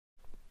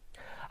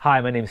Hi,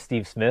 my name is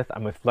Steve Smith.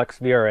 I'm with Flex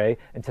VRA,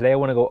 and today I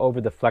want to go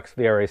over the Flex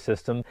VRA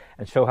system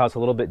and show how it's a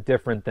little bit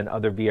different than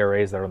other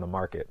VRAs that are on the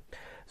market.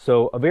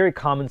 So a very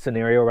common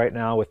scenario right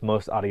now with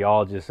most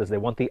audiologists is they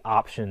want the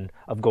option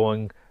of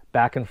going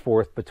back and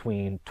forth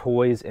between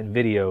toys and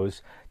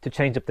videos to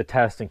change up the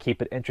test and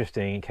keep it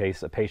interesting in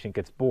case a patient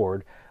gets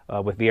bored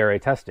with VRA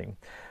testing.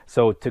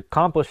 So to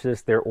accomplish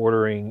this, they're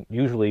ordering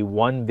usually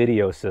one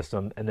video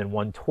system and then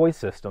one toy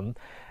system.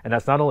 And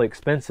that's not only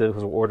expensive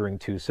because we're ordering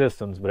two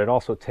systems, but it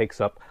also takes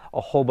up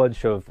a whole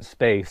bunch of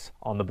space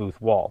on the booth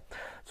wall.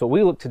 So what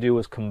we look to do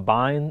is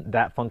combine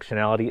that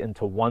functionality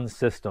into one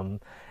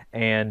system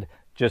and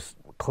just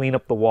clean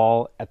up the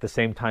wall at the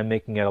same time,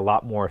 making it a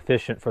lot more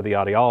efficient for the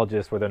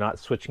audiologist where they're not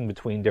switching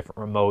between different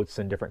remotes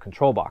and different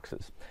control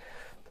boxes.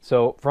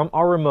 So from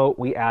our remote,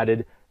 we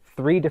added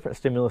 3 different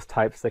stimulus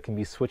types that can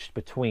be switched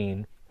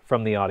between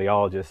from the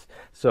audiologist.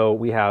 So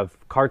we have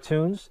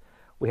cartoons,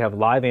 we have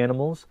live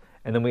animals,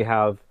 and then we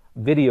have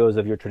videos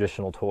of your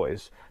traditional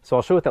toys. So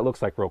I'll show you what that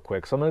looks like real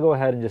quick. So I'm going to go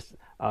ahead and just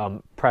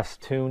press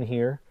tune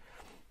here,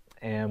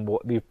 and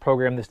we've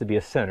programmed this to be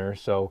a center,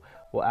 so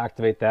we'll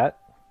activate that.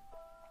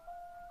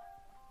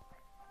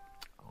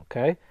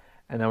 Okay,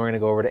 and then we're going to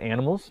go over to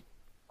animals,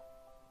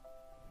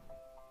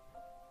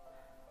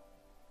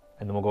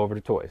 and then we'll go over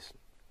to toys.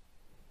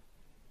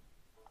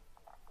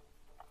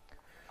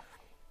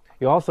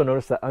 You'll also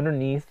notice that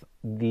underneath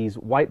these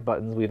white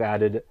buttons, we've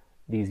added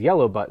these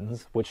yellow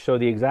buttons, which show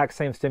the exact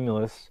same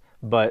stimulus,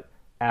 but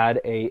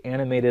add a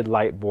animated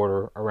light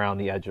border around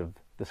the edge of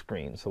the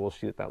screen. So we'll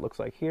see what that looks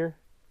like here.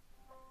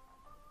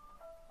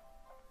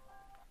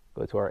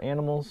 Go to our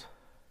animals,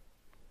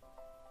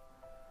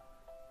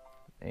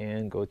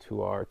 and go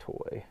to our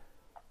toy.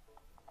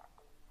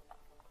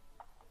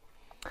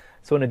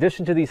 So in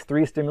addition to these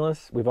 3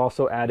 stimulus, we've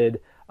also added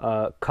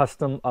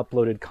custom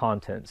uploaded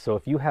content. So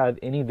if you have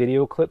any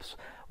video clips,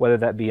 whether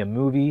that be a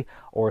movie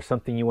or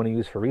something you want to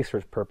use for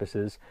research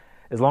purposes,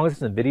 as long as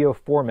it's in video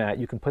format,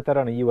 you can put that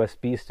on a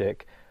USB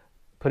stick,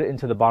 put it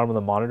into the bottom of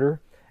the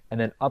monitor, and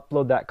then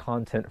upload that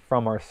content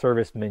from our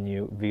service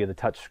menu via the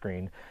touch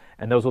screen.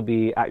 And those will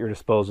be at your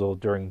disposal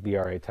during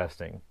VRA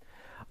testing.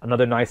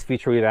 Another nice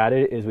feature we've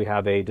added is we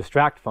have a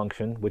distract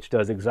function, which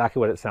does exactly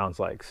what it sounds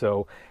like.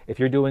 So if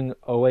you're doing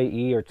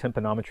OAE or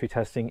tympanometry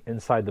testing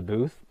inside the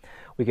booth,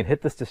 we can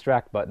hit this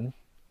distract button,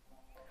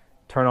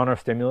 turn on our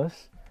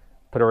stimulus,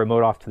 put our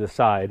remote off to the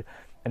side,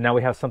 and now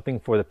we have something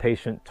for the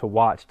patient to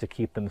watch to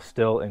keep them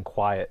still and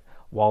quiet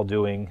while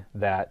doing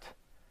that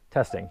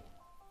testing.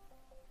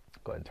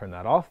 Go ahead and turn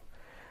that off.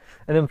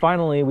 And then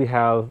finally, we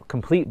have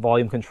complete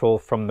volume control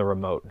from the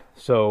remote.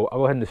 So I'll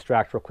go ahead and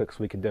distract real quick so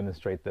we can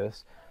demonstrate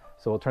this.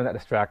 So we'll turn that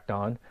distract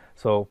on.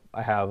 So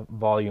I have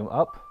volume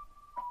up,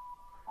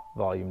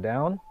 volume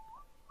down.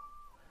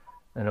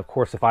 And of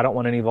course, if I don't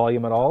want any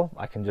volume at all,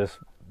 I can just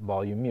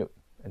volume mute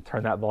and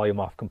turn that volume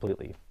off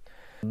completely.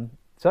 So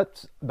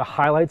that's the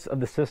highlights of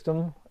the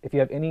system. If you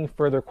have any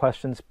further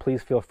questions,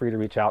 please feel free to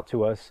reach out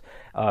to us,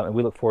 and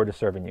we look forward to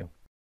serving you.